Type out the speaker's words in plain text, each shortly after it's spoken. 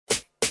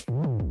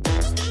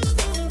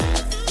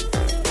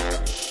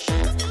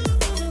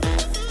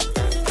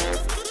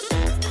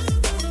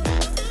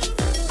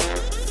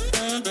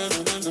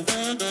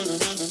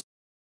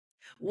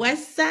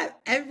What's up,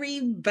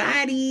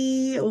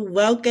 everybody?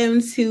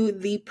 Welcome to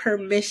the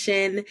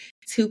Permission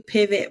to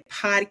Pivot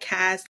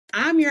podcast.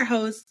 I'm your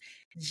host,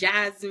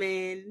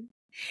 Jasmine.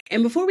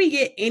 And before we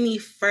get any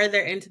further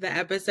into the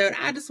episode,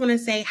 I just want to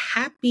say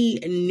Happy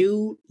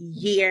New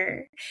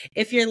Year.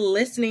 If you're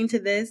listening to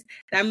this,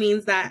 that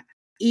means that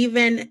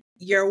even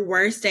your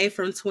worst day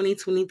from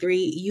 2023,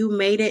 you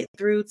made it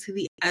through to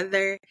the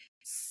other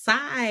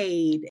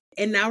side.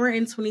 And now we're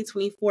in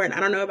 2024. And I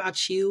don't know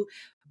about you,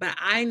 but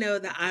I know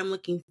that I'm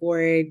looking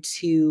forward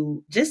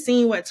to just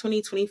seeing what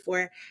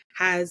 2024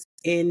 has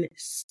in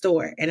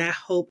store. And I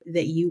hope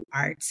that you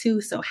are too.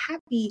 So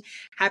happy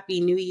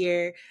New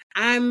Year.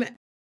 I'm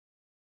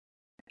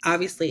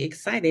obviously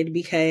excited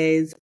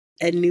because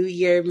a new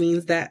year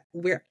means that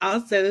we're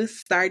also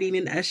starting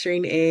and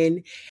ushering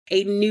in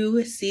a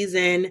new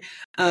season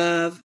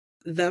of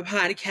the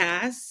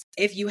podcast.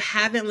 If you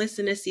haven't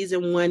listened to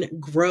season 1,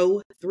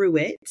 Grow Through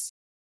It,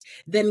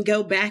 then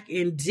go back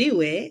and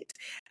do it.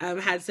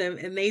 Had some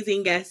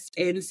amazing guests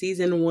in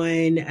season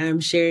 1,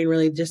 sharing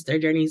really just their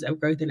journeys of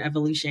growth and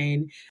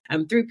evolution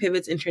through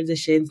pivots and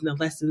transitions and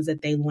the lessons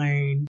that they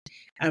learned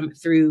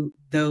through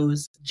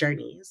those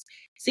journeys.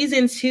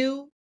 Season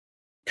 2,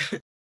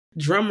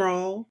 drum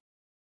roll,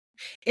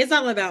 it's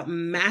all about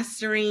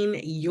mastering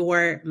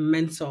your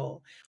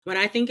mental. When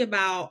I think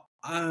about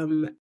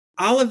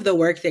all of the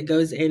work that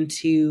goes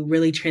into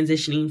really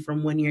transitioning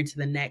from one year to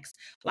the next,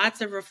 lots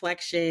of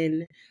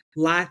reflection,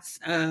 lots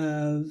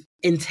of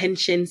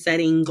intention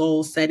setting,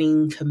 goal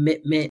setting,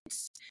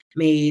 commitments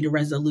made,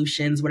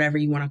 resolutions, whatever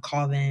you want to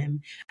call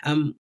them.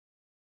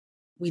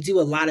 We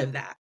do a lot of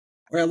that,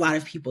 or a lot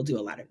of people do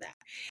a lot of that.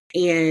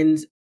 And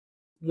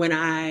when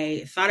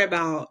I thought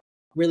about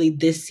really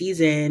this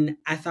season,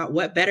 I thought,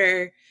 what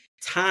better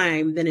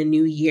time than a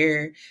new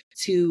year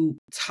to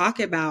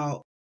talk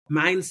about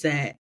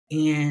mindset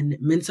and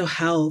mental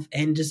health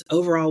and just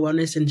overall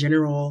wellness in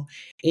general,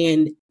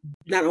 and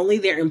not only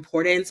their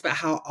importance, but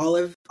how all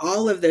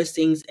of those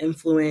things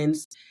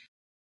influence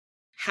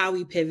how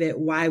we pivot,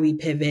 why we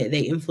pivot.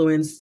 They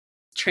influence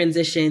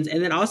transitions,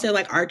 and then also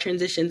like our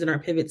transitions and our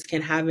pivots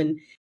can have an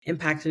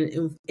impact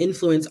and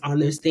influence on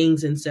those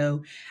things. And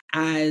so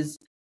as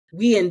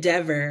we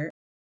endeavor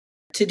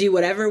to do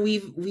whatever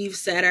we've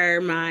set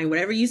our mind,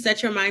 whatever you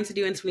set your mind to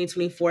do in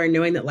 2024,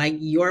 knowing that like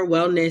your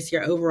wellness,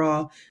 your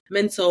overall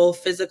mental,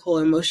 physical,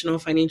 emotional,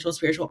 financial,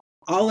 spiritual,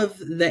 all of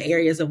the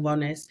areas of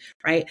wellness,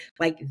 right?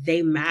 Like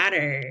they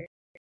matter,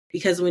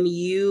 because when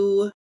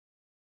you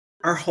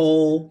are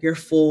whole, you're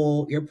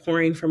full, you're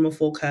pouring from a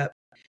full cup,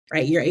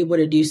 right? You're able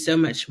to do so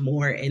much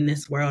more in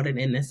this world and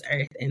in this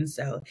earth. And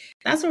so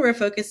that's what we're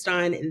focused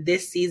on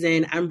this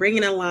season. I'm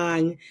bringing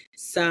along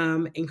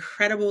some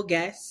incredible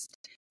guests,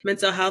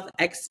 mental health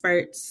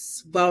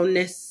experts,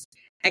 wellness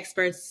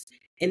experts,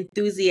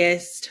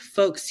 enthusiasts,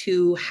 folks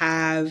who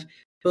have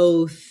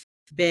both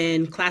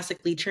been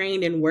classically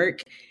trained and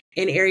work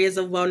in areas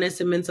of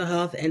wellness and mental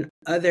health, and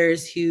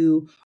others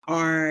who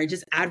are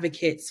just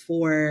advocates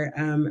for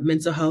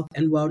mental health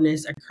and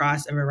wellness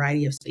across a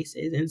variety of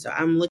spaces. And so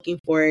I'm looking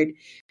forward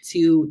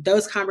to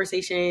those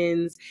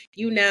conversations.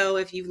 You know,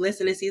 if you've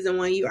listened to season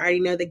 1, you already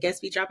know the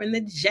guests be dropping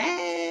the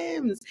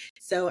gems.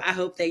 So I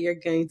hope that you're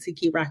going to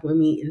keep rocking with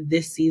me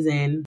this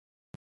season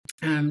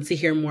to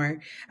hear more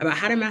about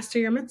how to master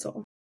your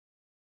mental.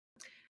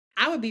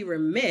 I would be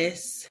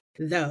remiss,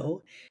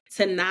 though,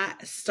 to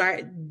not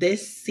start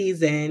this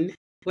season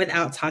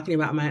without talking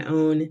about my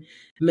own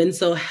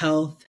mental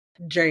health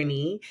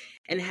journey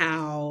and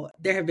how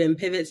there have been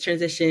pivots,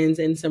 transitions,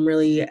 and some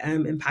really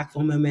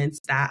impactful moments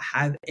that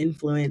have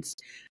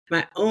influenced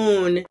my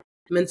own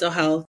mental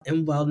health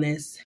and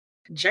wellness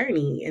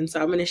journey. And so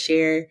I'm going to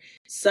share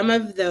some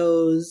of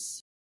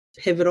those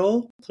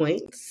pivotal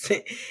points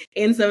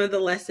and some of the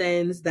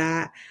lessons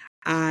that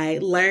I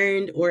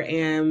learned or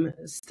am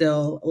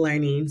still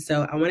learning.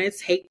 So I want to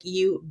take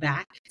you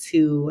back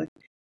to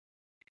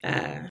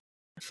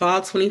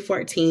fall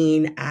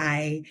 2014.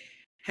 I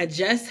had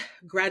just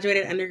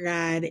graduated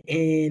undergrad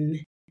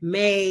in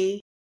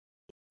May.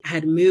 I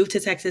had moved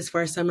to Texas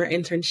for a summer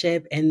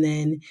internship, and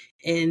then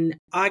in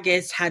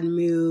August had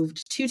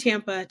moved to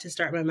Tampa to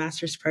start my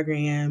master's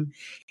program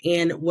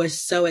and was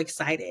so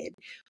excited.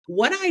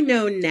 What I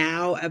know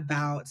now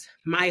about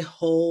my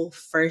whole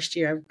first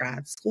year of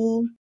grad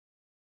school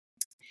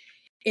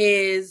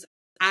is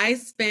I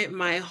spent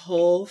my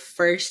whole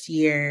first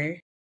year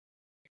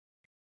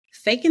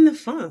faking the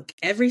funk.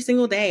 Every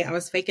single day I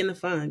was faking the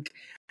funk.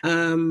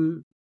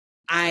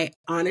 I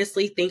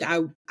honestly think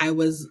I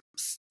was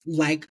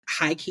like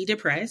high key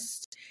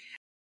depressed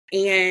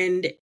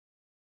and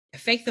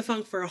faked the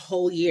funk for a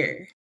whole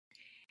year.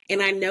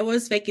 And I know I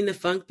was faking the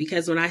funk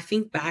because when I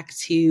think back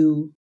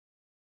to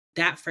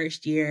that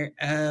first year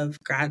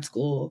of grad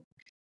school,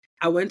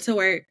 I went to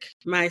work,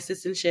 my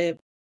assistantship,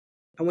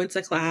 I went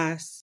to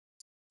class.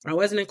 When I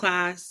wasn't in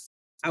class,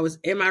 I was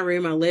in my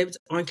room. I lived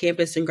on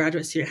campus in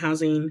graduate student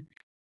housing,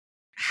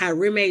 had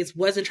roommates,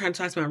 wasn't trying to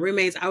talk to my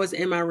roommates. I was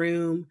in my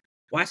room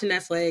watching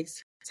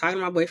Netflix, talking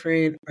to my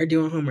boyfriend, or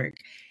doing homework.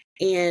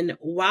 And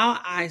while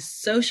I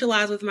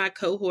socialized with my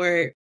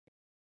cohort,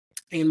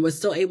 and was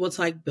still able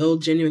to like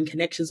build genuine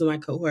connections with my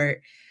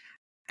cohort.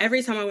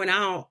 Every time I went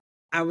out,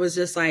 I was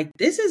just like,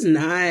 this is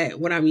not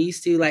what I'm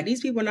used to. Like,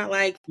 these people are not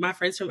like my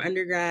friends from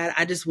undergrad.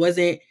 I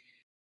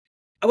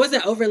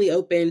wasn't overly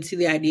open to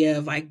the idea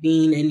of like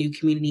being in a new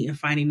community and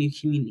finding new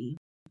community,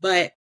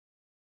 but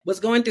was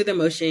going through the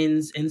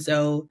motions. And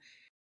so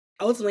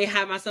ultimately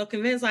had myself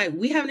convinced, like,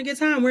 we having a good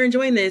time. We're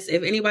enjoying this.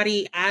 If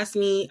anybody asks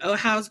me, oh,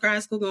 how's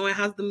grad school going?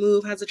 How's the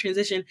move? How's the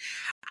transition?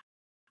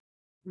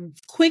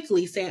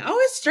 Quickly saying, oh,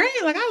 it's straight.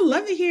 Like, I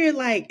love it here.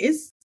 Like,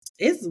 it's,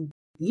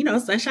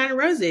 sunshine and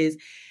roses.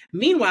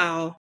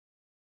 Meanwhile,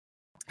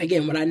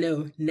 again, what I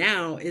know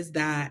now is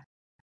that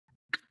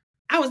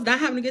I was not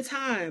having a good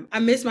time. I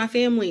miss my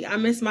family. I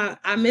miss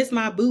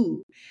my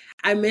boo.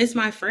 I miss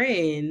my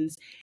friends.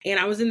 And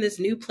I was in this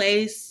new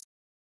place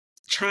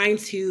trying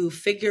to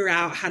figure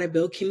out how to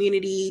build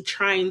community,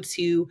 trying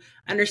to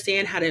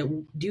understand how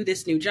to do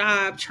this new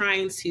job,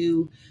 trying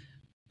to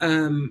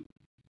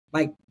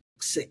like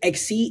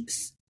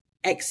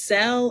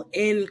excel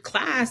in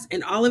class,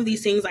 and all of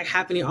these things like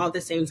happening all at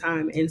the same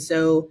time. And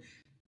so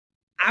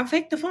I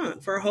faked the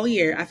funk for a whole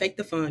year. I faked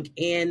the funk.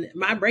 And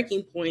my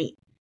breaking point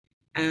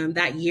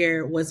that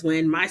year was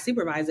when my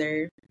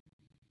supervisor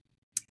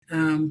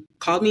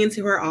called me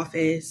into her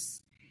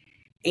office,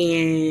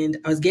 and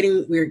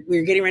we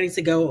were getting ready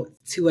to go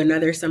to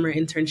another summer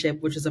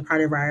internship, which was a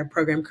part of our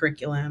program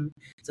curriculum.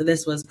 So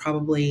this was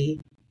probably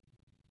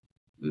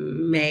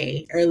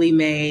early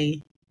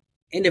May,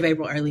 end of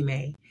April, early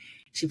May.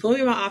 She pulled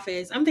me in my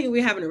office. I'm thinking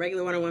we were having a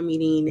regular one-on-one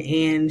meeting,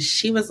 and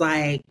she was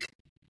like,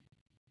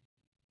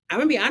 I'm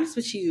gonna be honest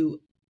with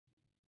you,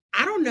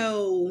 I don't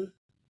know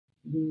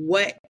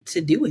what to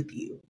do with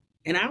you.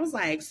 And I was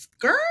like,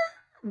 skirt?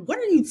 What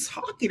are you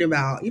talking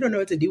about? You don't know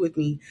what to do with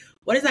me.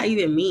 What does that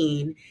even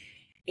mean?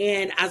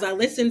 And as I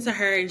listened to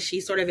her and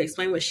she sort of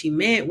explained what she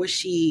meant, what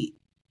she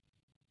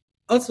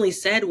ultimately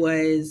said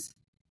was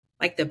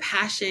like the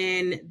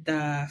passion,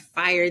 the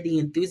fire, the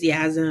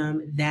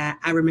enthusiasm that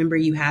I remember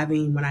you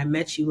having when I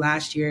met you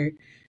last year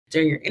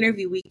during your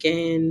interview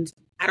weekend.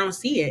 I don't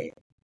see it.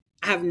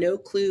 I have no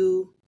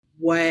clue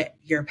what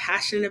you're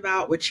passionate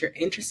about, what you're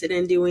interested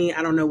in doing.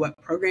 I don't know what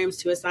programs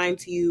to assign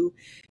to you,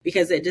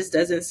 because it just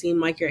doesn't seem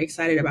like you're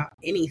excited about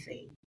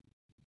anything.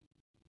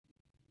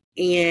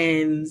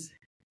 And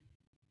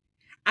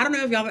I don't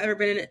know if y'all have ever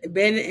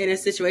been in a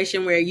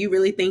situation where you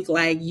really think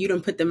like you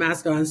done put the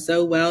mask on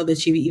so well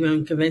that you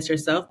even convinced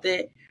yourself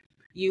that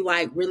you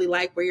like really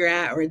like where you're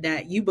at, or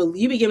that you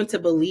begin to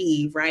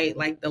believe, right?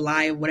 Like the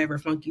lie of whatever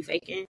funk you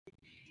faking.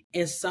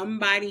 And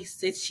somebody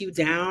sits you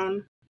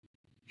down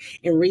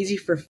and reads you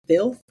for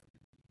filth,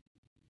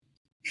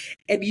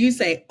 and you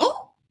say,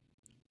 oh,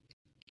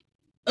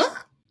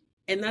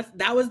 and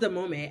that was the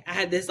moment I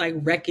had this like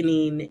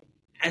reckoning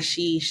as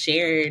she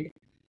shared,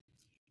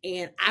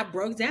 and I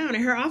broke down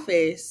in her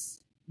office,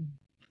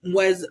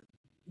 was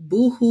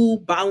boohoo,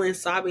 bawling,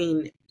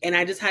 sobbing, and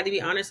I just had to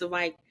be honest of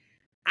like,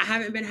 I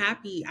haven't been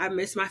happy. I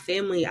miss my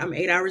family. I'm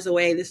 8 hours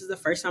away. This is the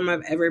first time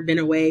I've ever been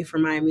away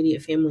from my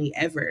immediate family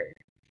ever.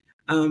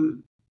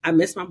 I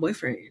miss my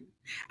boyfriend.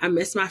 I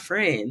miss my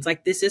friends.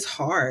 Like, this is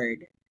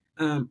hard.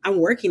 I'm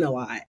working a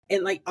lot,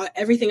 and like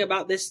everything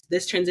about this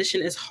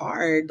transition is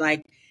hard.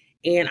 Like,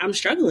 and I'm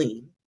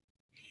struggling.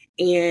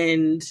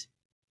 And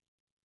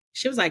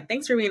she was like,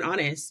 "Thanks for being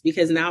honest,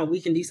 because now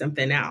we can do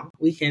something. Now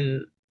we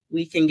can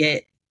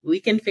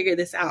figure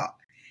this out."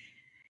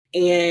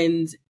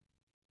 And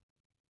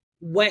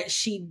what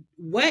she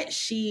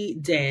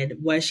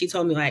did was she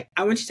told me, like,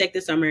 I want you to take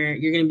this summer.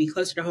 You're going to be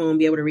closer to home,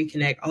 be able to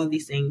reconnect, all of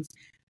these things.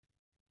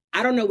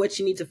 I don't know what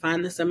you need to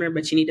find this summer,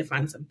 but you need to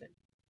find something.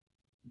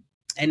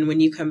 And when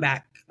you come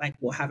back, like,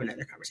 we'll have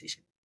another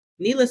conversation.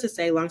 Needless to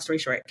say, long story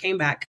short, came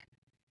back.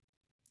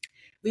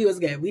 We was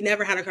good. We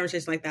never had a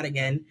conversation like that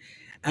again.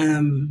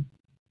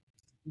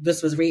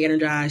 This was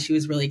re-energized. She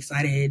was really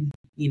excited,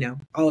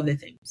 all of the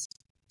things.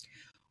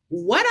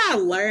 What I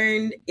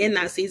learned in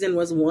that season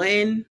was,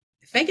 one,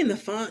 faking the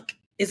funk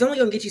is only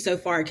going to get you so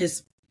far,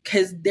 because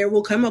there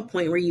will come a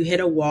point where you hit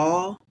a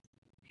wall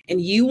and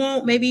you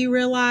won't maybe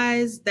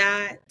realize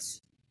that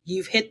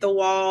you've hit the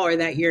wall or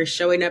that you're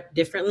showing up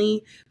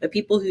differently. But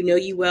people who know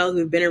you well,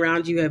 who've been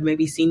around you, have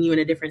maybe seen you in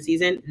a different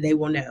season, they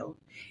will know.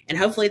 And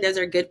hopefully those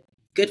are good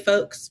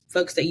folks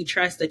that you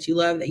trust, that you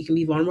love, that you can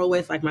be vulnerable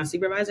with, like my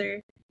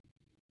supervisor,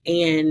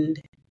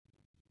 and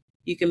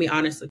you can be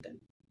honest with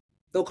them.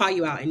 They'll call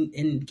you out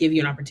and give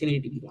you an opportunity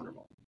to be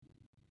vulnerable.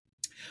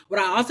 What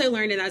I also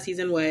learned in that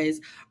season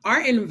was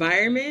our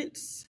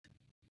environments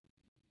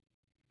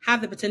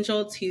have the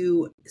potential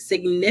to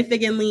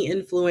significantly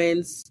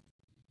influence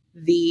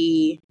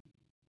the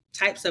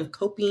types of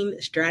coping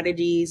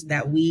strategies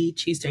that we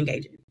choose to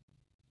engage in.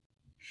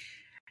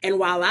 And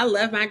while I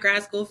love my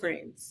grad school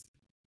friends,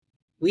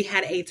 we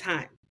had a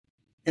time,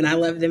 and I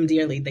love them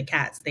dearly. The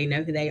cats, they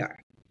know who they are.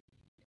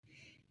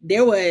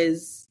 There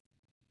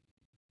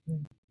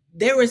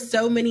were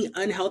so many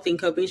unhealthy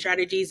coping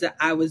strategies that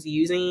I was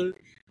using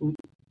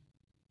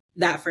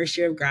that first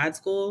year of grad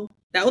school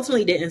that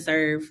ultimately didn't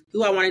serve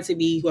who I wanted to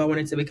be, who I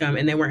wanted to become,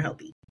 and they weren't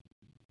healthy.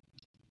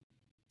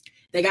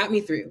 They got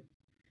me through,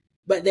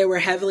 but they were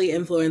heavily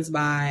influenced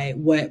by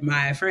what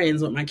my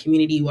friends, what my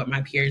community, what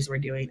my peers were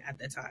doing at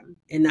the time,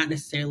 and not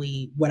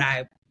necessarily what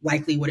I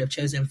likely would have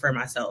chosen for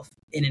myself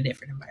in a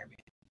different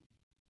environment.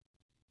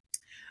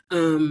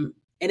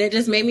 And it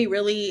just made me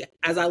really,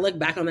 as I look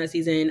back on that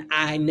season,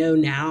 I know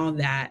now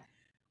that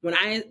when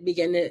I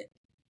begin to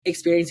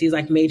experience these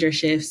like major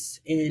shifts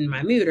in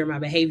my mood or my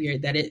behavior,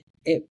 that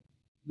it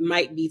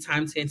might be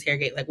time to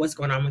interrogate like what's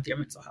going on with your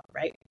mental health,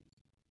 right?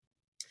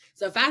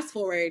 So fast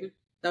forward,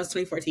 that was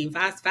 2014.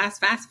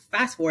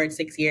 Fast forward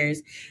 6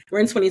 years. We're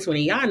in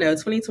 2020. Y'all know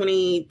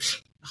 2020,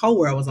 the whole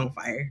world was on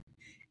fire.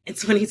 In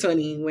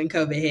 2020, when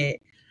COVID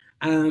hit,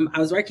 I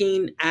was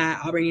working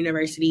at Auburn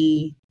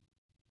University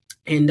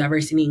in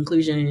diversity and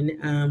inclusion,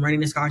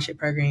 running a scholarship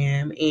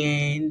program,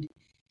 and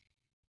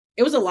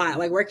it was a lot.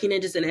 Like working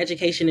in just in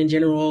education in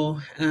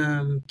general,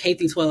 K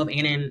through 12,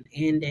 and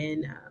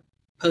in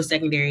post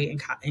secondary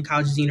and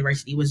colleges,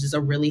 university was just a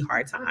really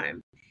hard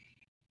time.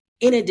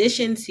 In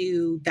addition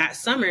to that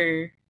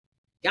summer,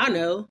 y'all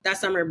know that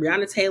summer,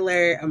 Breonna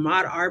Taylor,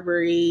 Ahmaud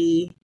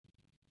Arbery,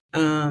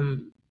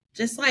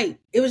 just like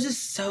it was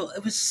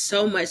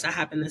so much that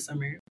happened this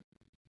summer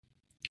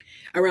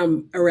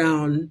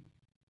around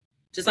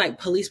just like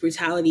police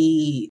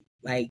brutality,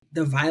 like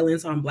the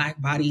violence on Black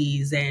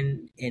bodies,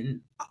 and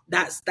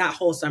that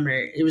whole summer,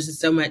 it was just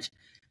so much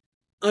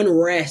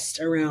unrest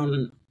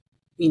around,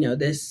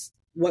 this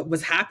what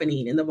was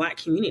happening in the Black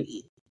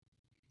community.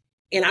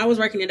 And I was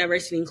working in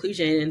diversity and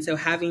inclusion, and so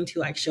having to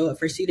like show up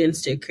for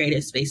students to create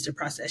a space to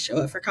process, show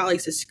up for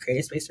colleagues to create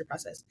a space to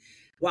process.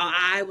 While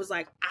I was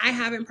like, I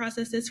haven't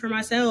processed this for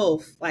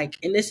myself, like,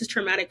 and this is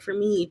traumatic for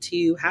me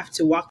to have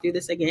to walk through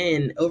this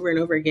again, over and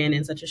over again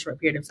in such a short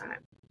period of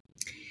time.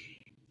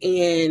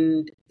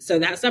 And so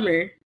that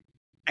summer,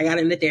 I got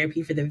into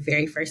therapy for the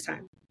very first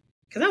time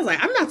because I was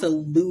like, I'm about to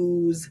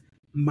lose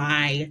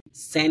my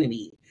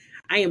sanity.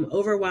 I am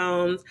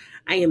overwhelmed.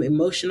 I am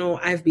emotional.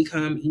 I've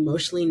become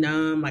emotionally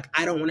numb. Like,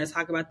 I don't want to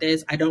talk about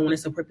this. I don't want to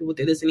support people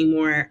through this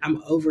anymore.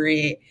 I'm over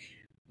it.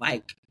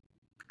 Like,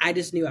 I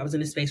just knew I was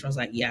in a space where I was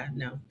like, yeah,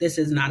 no, this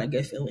is not a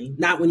good feeling.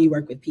 Not when you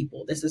work with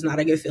people. This is not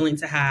a good feeling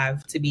to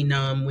have, to be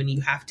numb when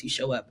you have to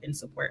show up and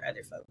support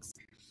other folks.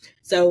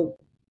 So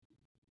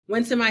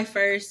went to my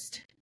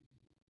first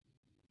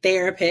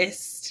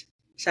therapist.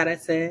 Shout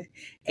out to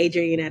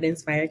Adrienne at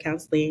Inspire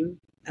Counseling.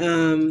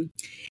 And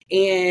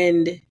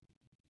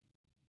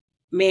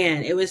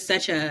man, it was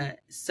such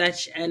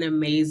an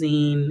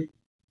amazing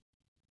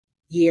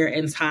year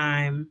and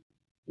time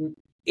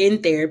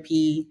in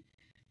therapy.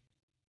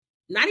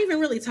 Not even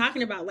really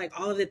talking about like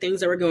all of the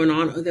things that were going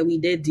on, or that we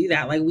did do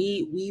that. Like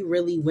we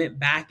really went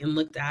back and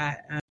looked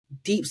at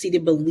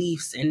deep-seated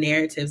beliefs and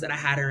narratives that I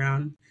had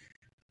around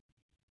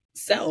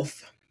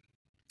self.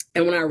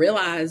 And when I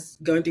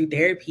realized going through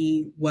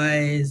therapy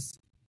was,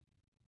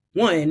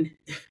 one,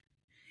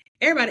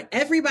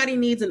 everybody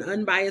needs an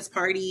unbiased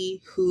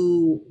party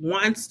who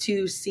wants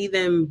to see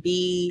them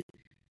be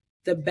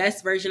the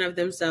best version of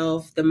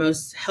themselves, the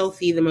most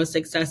healthy, the most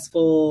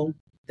successful,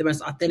 the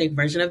most authentic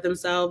version of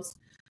themselves,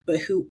 but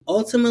who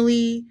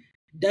ultimately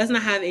does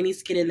not have any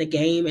skin in the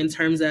game in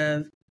terms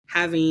of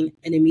having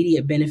an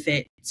immediate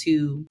benefit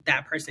to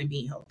that person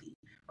being healthy,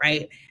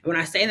 right? And when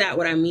I say that,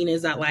 what I mean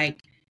is that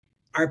like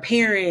our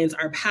parents,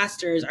 our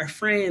pastors, our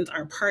friends,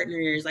 our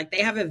partners, like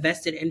they have a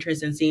vested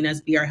interest in seeing us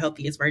be our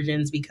healthiest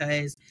versions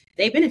because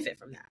they benefit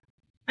from that.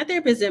 My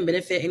therapist didn't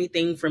benefit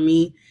anything from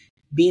me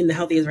being the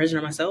healthiest version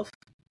of myself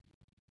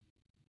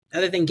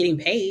other than getting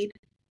paid,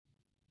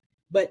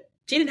 but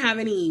she didn't have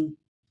any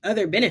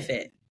other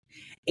benefit.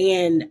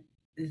 And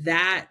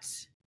that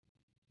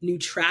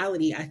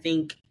neutrality, I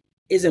think,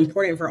 is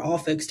important for all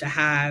folks to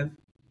have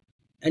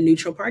a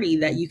neutral party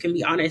that you can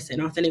be honest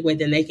and authentic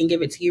with, and they can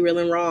give it to you real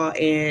and raw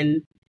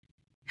and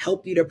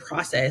help you to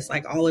process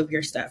like all of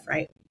your stuff,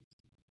 right?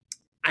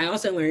 I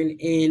also learned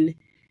in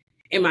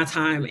my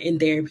time in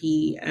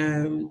therapy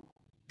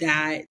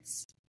that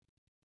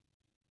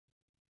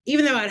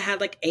even though I'd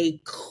had like a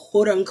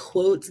quote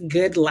unquote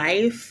good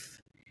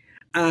life,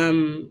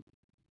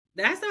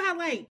 that I still had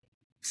like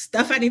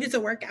stuff I needed to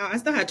work out. I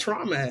still had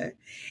trauma,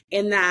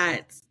 and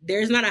that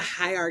there's not a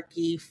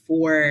hierarchy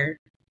for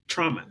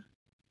trauma.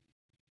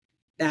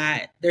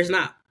 That there's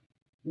not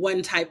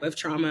one type of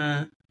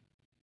trauma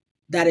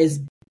that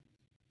is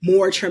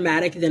more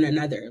traumatic than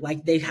another.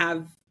 Like they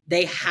have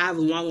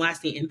long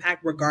lasting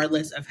impact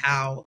regardless of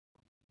how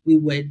we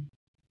would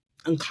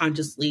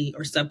unconsciously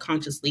or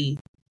subconsciously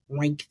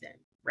rank them,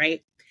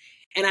 right?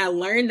 And I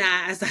learned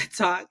that as I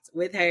talked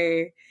with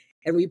her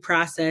and we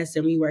processed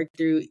and we worked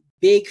through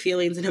big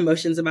feelings and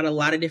emotions about a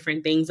lot of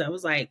different things. I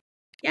was like,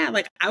 yeah,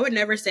 like I would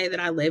never say that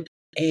I lived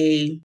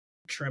a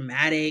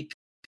traumatic,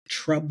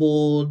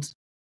 troubled,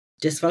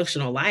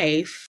 dysfunctional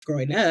life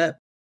growing up,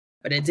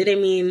 but it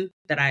didn't mean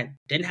that I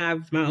didn't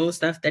have my own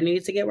stuff that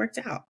needed to get worked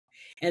out.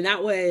 And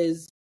that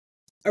was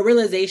a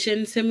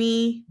realization to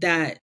me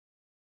that,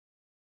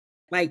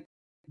 like,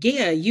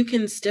 yeah, you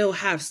can still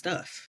have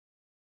stuff.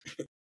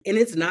 And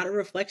it's not a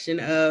reflection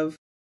of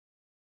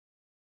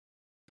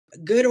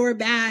good or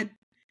bad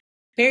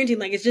parenting,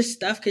 like, it's just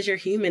stuff because you're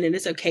human and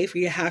it's okay for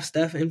you to have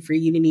stuff and for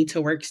you to need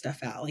to work stuff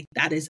out. Like,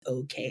 that is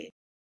okay.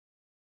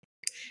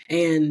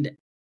 And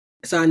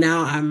so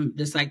now I'm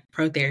just like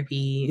pro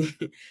therapy.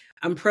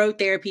 I'm pro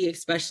therapy,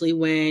 especially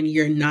when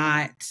you're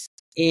not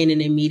in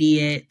an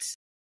immediate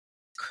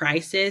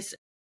crisis,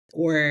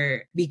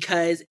 or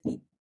because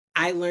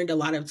I learned a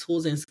lot of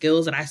tools and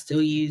skills that I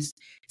still use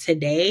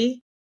today,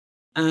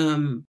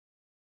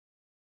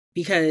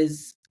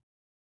 because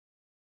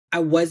I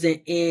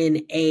wasn't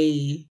in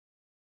a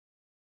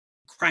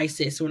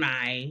crisis when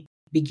I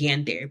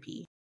began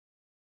therapy.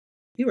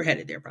 We were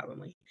headed there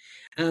probably.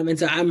 And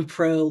so I'm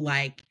pro,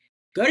 like,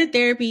 go to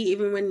therapy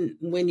even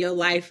when your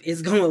life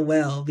is going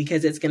well,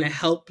 because it's going to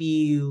help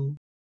you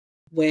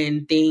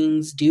when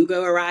things do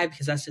go awry,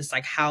 because that's just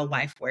like how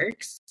life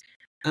works.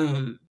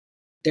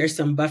 There's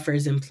some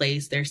buffers in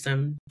place. There's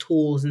some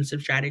tools and some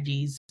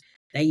strategies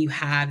that you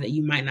have that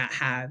you might not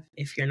have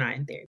if you're not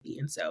in therapy.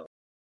 And so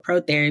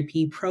pro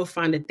therapy, pro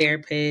find a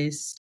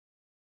therapist,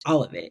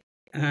 all of it.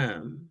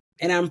 And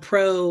I'm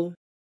pro,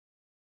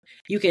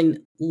 you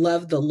can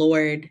love the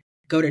Lord,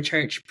 go to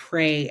church,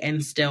 pray,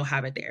 and still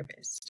have a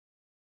therapist.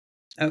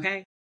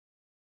 Okay.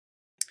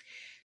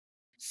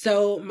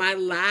 So my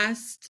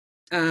last,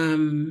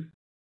 not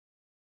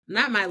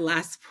my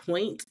last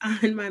point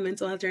on my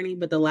mental health journey,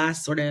 but the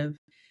last sort of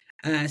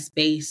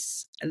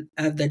space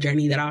of the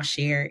journey that I'll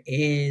share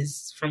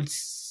is from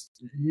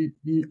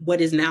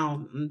what is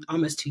now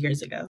almost 2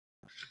 years ago.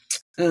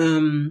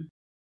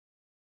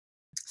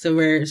 So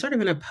we're sort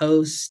of in a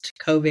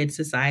post-COVID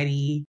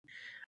society,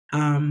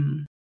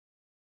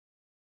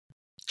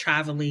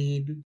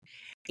 traveling,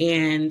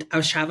 and I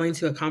was traveling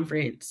to a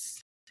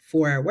conference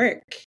for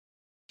work,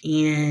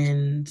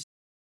 and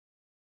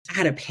I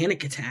had a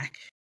panic attack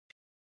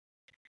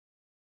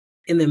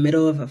in the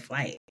middle of a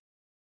flight.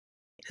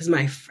 It was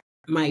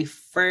my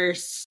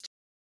first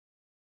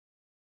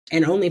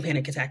and only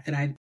panic attack that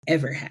I've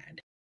ever had.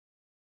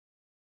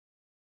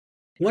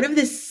 One of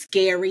the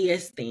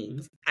scariest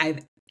things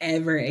I've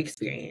ever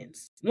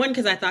experienced. One,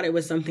 because I thought it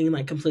was something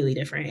like completely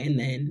different, and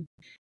then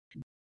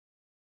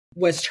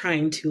was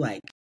trying to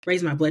like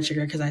raise my blood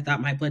sugar because I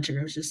thought my blood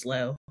sugar was just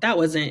low. That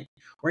wasn't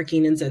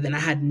working. And so then I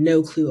had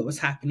no clue what was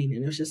happening.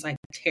 And it was just like,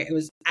 it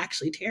was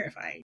actually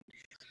terrifying.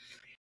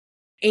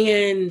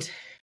 And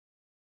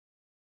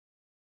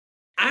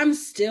I'm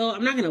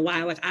not going to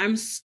lie, like, I'm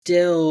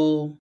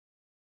still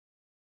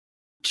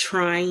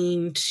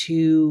trying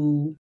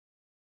to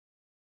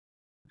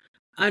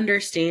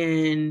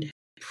understand,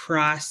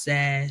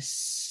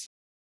 process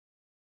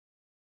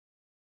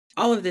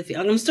all of the things.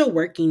 I'm still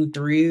working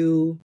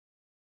through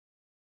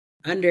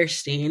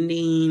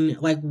understanding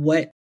like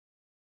what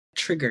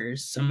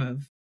triggers some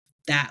of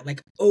that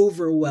like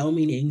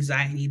overwhelming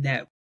anxiety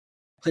that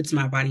puts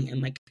my body in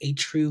like a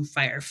true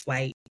fight or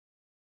flight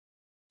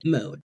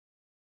mode.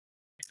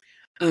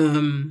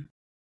 And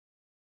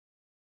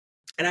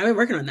I've been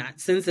working on that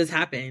since this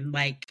happened.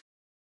 Like,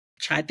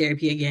 tried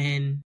therapy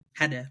again,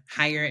 had to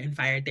hire and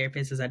fire a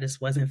therapist because I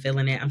just wasn't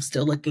feeling it. I'm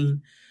still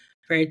looking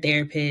for a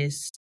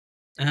therapist.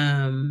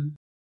 And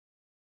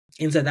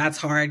so that's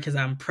hard because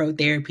I'm pro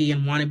therapy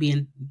and want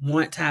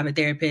to have a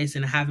therapist,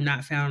 and I have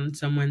not found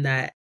someone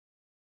that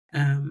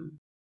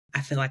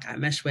I feel like I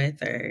mesh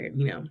with, or,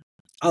 you know,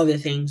 all the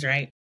things,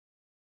 right?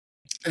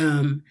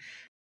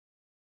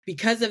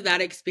 Because of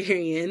that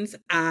experience,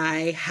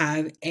 I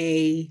have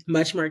a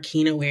much more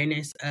keen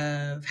awareness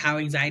of how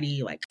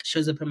anxiety like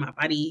shows up in my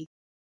body,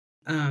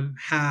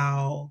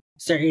 how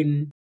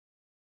certain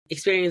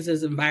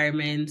experiences,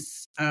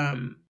 environments,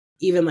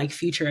 even like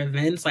future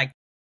events, like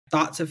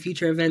thoughts of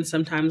future events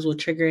sometimes will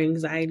trigger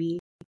anxiety.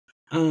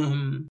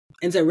 And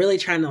so really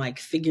trying to like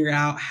figure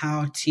out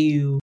how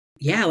to,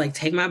 like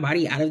take my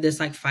body out of this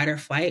like fight or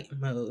flight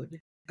mode,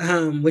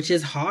 which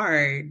is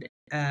hard.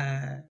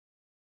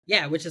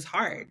 Which is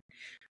hard.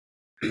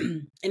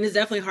 And it's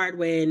definitely hard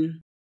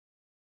when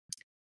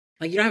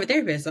like you don't have a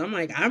therapist. So I'm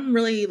like, I'm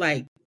really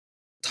like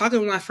talking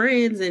with my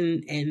friends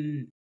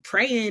and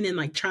praying and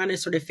like trying to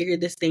sort of figure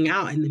this thing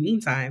out in the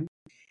meantime.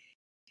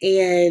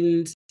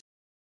 And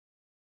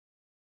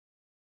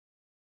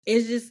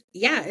it's just,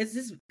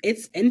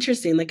 it's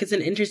interesting. Like, it's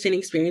an interesting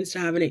experience to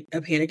have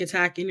a panic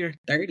attack in your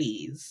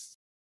 30s.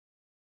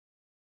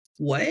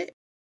 What?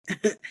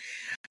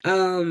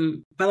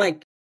 But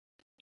like,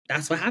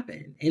 that's what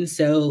happened. And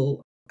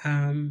so,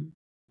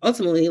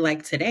 ultimately,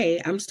 like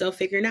today, I'm still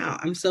figuring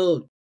out.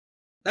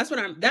 That's where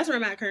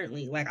I'm at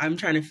currently. Like, I'm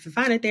trying to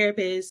find a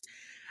therapist.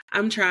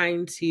 I'm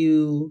trying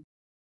to,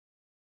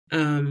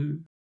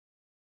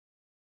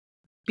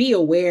 be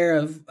aware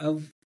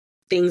of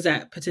things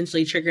that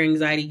potentially trigger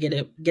anxiety,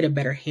 get a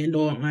better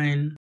handle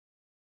on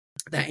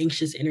that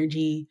anxious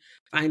energy,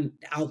 find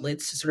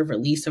outlets to sort of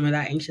release some of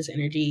that anxious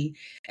energy.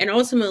 And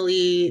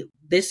ultimately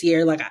this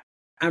year, like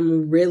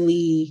I'm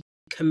really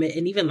committed,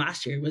 and even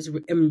last year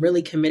I'm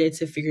really committed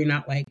to figuring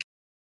out like,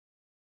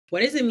 what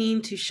does it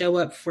mean to show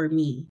up for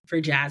me, for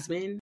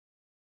Jasmine?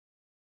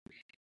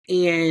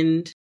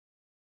 And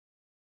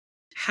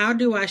how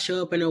do I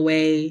show up in a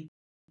way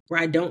where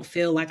I don't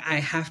feel like I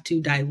have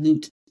to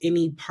dilute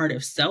any part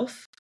of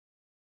self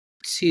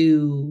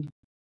to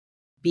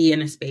be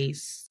in a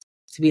space,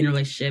 to be in a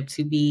relationship,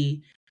 to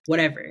be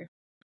whatever.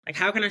 Like,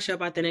 how can I show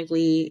up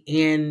authentically,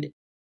 and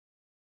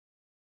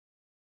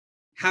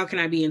how can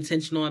I be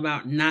intentional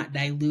about not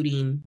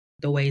diluting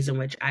the ways in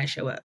which I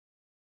show up?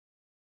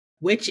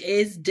 Which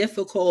is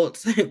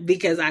difficult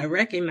because I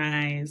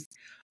recognize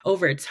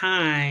over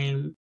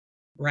time,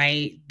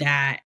 right,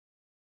 that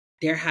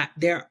there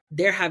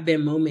have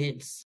been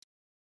moments,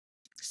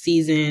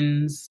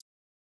 seasons,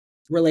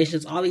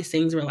 relations, all these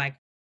things where like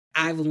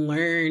I've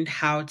learned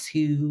how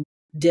to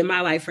dim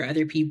my light for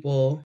other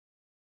people,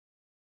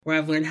 where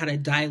I've learned how to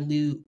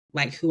dilute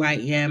like who I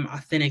am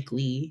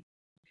authentically.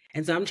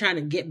 And so I'm trying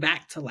to get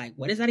back to like,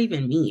 what does that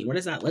even mean? What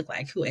does that look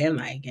like? Who am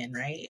I again?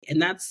 Right.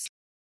 And that's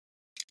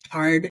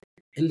hard,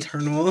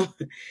 internal,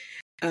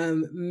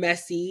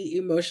 messy,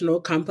 emotional,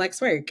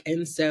 complex work.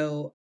 And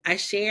so I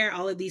share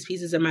all of these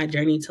pieces of my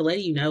journey to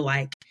let you know,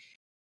 like,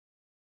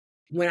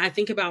 when I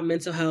think about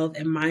mental health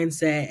and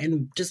mindset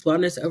and just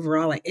wellness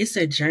overall, like, it's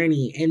a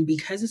journey. And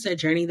because it's a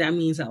journey, that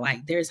means that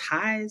like there's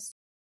highs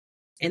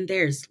and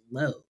there's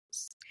lows.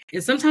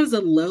 And sometimes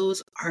the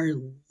lows are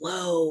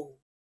low.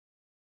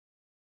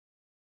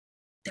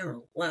 They're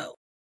low.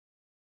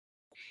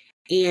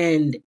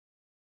 And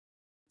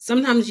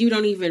sometimes you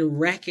don't even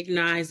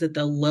recognize that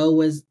the low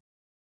was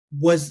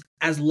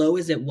as low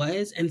as it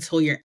was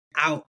until you're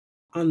out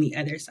on the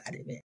other side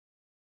of it.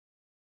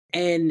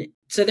 And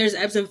so there's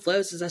ebbs and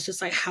flows, because that's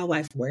just like how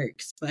life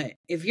works. But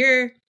if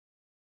you're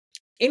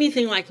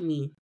anything like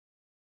me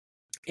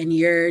and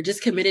you're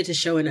just committed to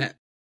showing up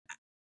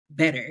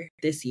better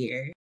this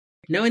year,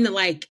 knowing that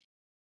like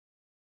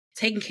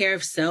taking care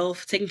of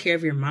self, taking care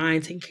of your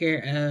mind, taking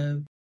care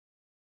of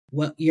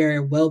what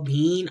your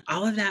well-being,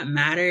 all of that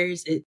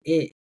matters.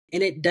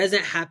 It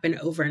doesn't happen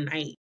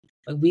overnight.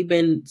 Like, we've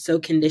been so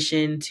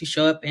conditioned to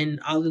show up in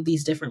all of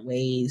these different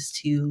ways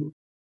to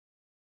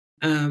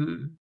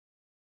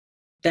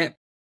that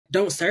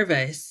don't serve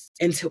us.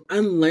 And to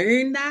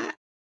unlearn that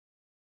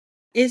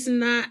is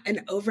not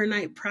an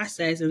overnight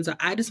process. And so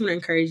I just want to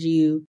encourage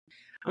you.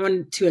 I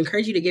want to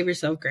encourage you to give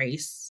yourself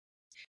grace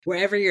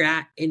wherever you're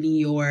at in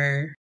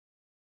your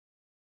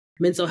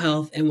mental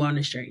health and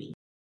wellness journey.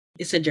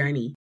 It's a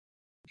journey.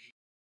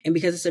 And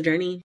because it's a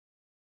journey,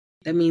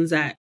 that means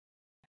that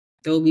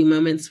there will be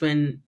moments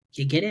when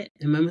you get it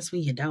and moments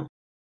when you don't.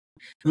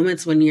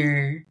 Moments when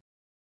you're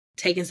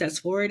taking steps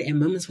forward and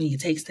moments when you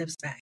take steps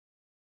back.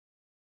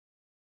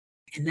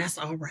 And that's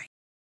all right.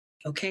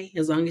 Okay?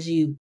 As long as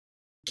you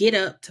get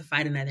up to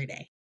fight another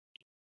day.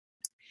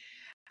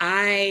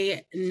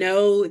 I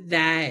know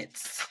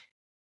that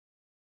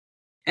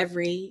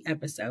every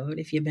episode,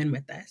 if you've been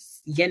with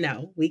us, you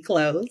know, we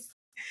close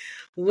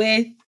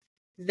with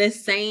the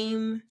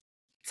same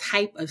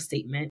type of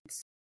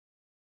statements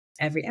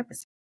every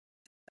episode.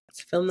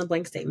 It's fill in the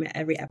blank statement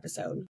every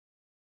episode.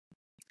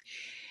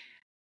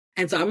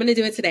 And so I'm going to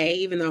do it today,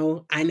 even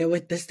though I know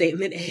what the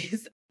statement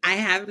is. I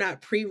have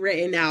not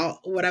pre-written out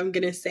what I'm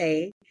going to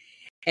say.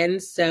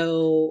 And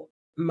so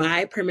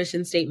my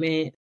permission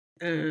statement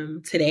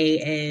today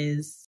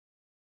is,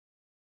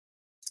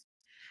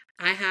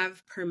 I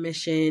have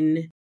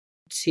permission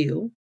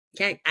to,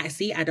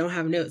 I don't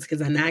have notes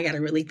because now I got to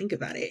really think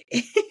about it.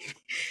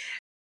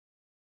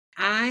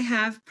 I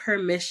have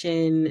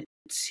permission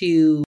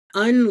to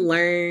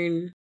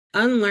unlearn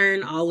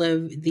all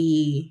of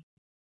the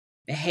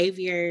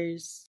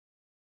behaviors,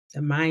 the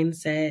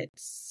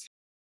mindsets,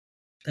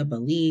 the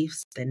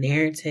beliefs, the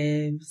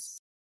narratives,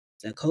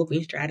 the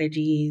coping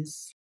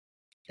strategies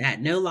that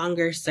no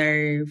longer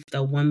serve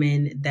the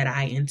woman that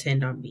I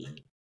intend on being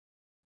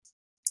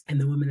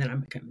and the woman that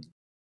I'm becoming.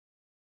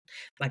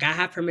 Like, I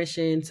have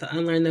permission to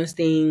unlearn those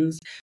things,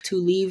 to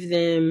leave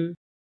them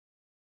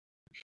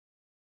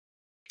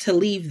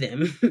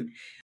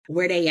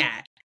where they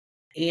at.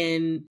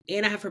 And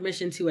I have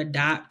permission to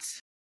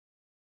adopt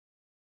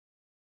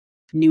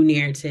new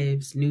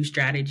narratives, new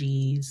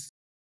strategies,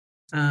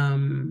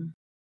 new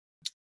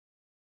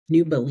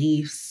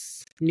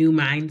beliefs, new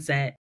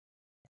mindset,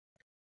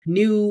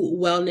 new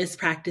wellness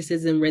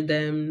practices and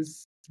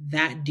rhythms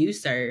that do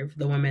serve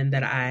the woman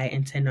that I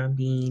intend on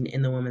being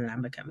and the woman that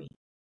I'm becoming.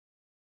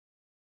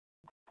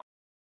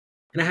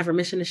 And I have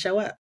permission to show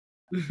up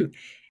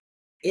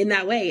in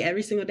that way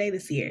every single day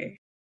this year,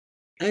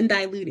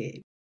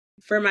 undiluted,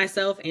 for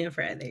myself and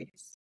for others.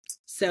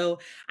 So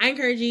I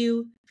encourage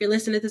you, if you're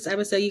listening to this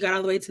episode, you got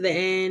all the way to the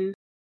end.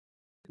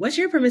 What's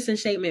your permission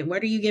statement?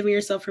 What are you giving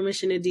yourself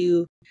permission to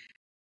do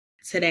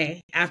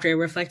today after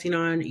reflecting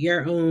on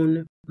your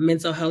own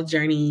mental health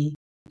journey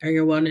or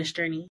your wellness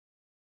journey?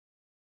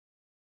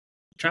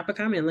 Drop a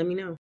comment. Let me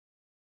know.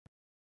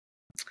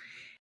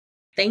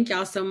 Thank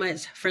y'all so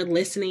much for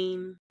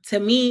listening to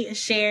me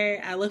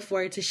share. I look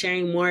forward to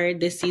sharing more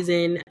this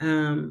season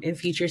and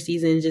future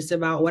seasons, just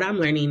about what I'm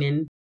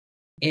learning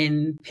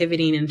and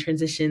pivoting and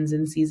transitions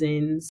in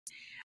seasons.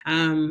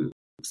 So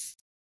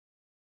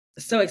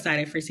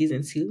excited for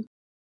season 2.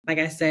 Like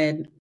I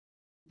said,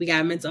 we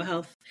got mental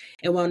health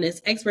and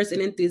wellness experts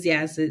and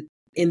enthusiasts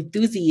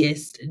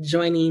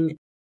joining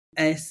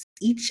us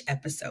each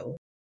episode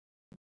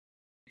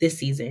this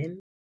season.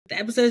 The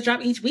episodes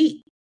drop each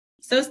week.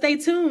 So stay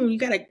tuned. You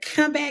got to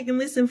come back and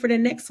listen for the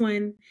next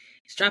one.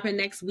 It's dropping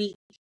next week.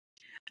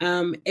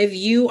 If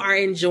you are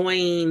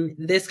enjoying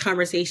this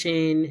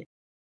conversation,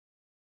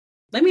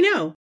 let me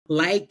know.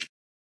 Like,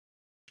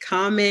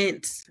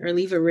 comment, or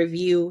leave a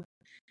review.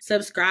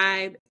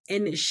 Subscribe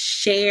and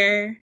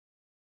share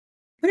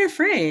with a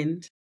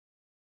friend.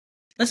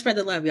 Let's spread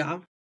the love,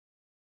 y'all.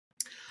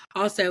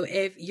 Also,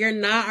 if you're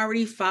not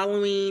already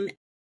following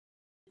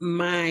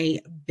my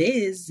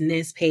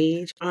business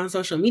page on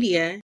social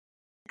media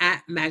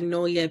at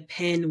Magnolia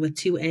Pen with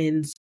 2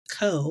 N's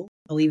Co.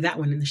 I'll leave that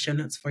one in the show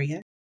notes for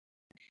you.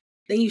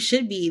 Then you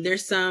should be.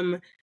 There's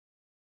some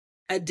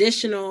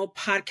additional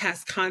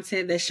podcast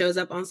content that shows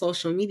up on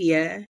social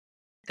media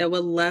that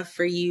would love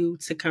for you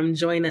to come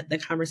join the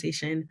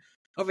conversation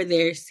over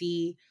there.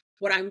 See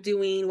what I'm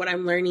doing, what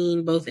I'm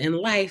learning, both in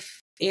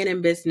life and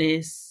in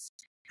business,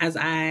 as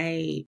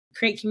I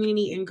create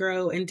community and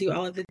grow and do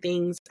all of the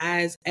things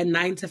as a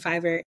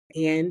 9-to-5er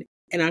and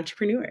an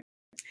entrepreneur.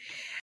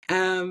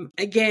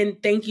 Again,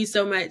 thank you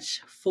so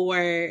much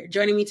for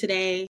joining me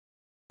today,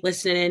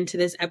 listening into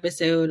this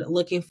episode.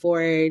 Looking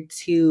forward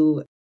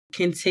to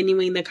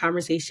continuing the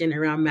conversation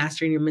around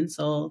mastering your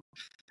mental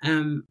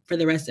for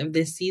the rest of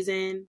this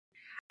season.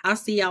 I'll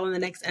see y'all in the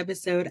next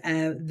episode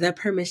of the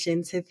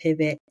Permission to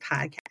Pivot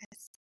podcast.